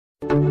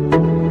Om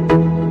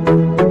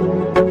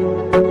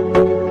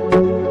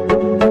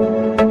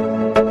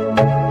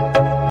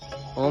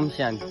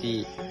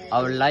Shanti.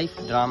 Our life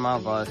drama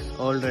was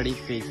already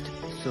fixed,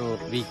 so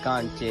we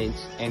can't change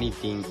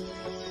anything.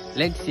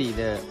 Let's see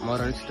the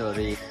moral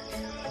story.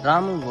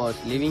 Ramu was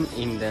living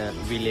in the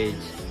village.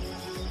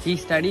 He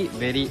studied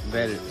very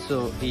well,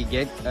 so he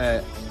get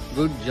a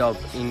good job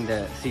in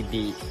the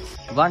city.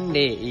 One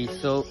day he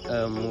saw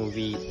a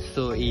movie,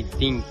 so he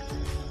think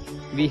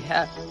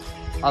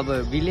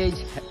our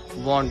village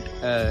want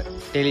a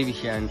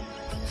television,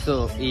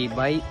 so he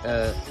buy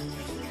a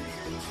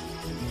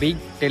big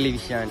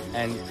television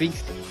and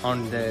fixed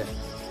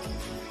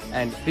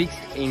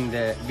in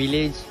the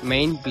village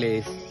main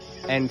place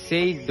and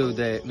said to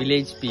the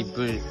village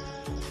people,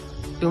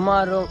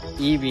 tomorrow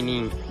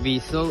evening we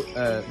saw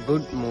a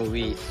good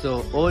movie,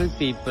 so all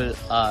people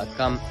are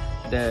come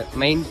the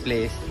main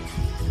place.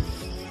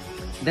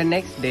 The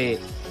next day,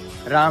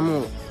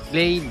 Ramu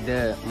played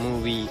the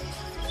movie.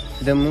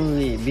 The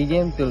movie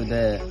began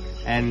to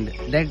and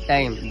that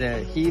time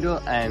the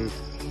hero and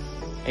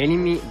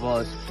enemy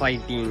was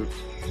fighting.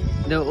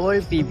 The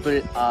old people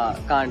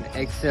can't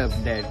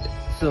accept that,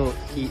 so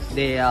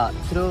they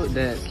throw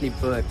the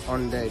slipper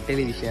on the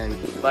television,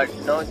 but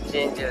no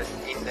changes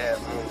in the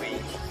movie.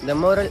 The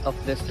moral of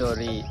the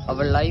story,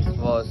 our life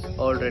was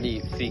already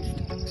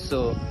fixed,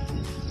 so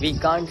we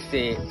can't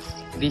say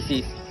this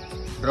is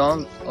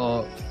wrong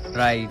or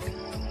right.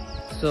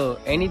 So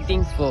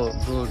anything for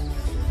good,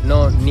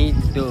 no need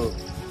to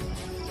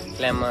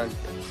lament.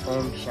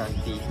 Om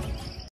Shanti.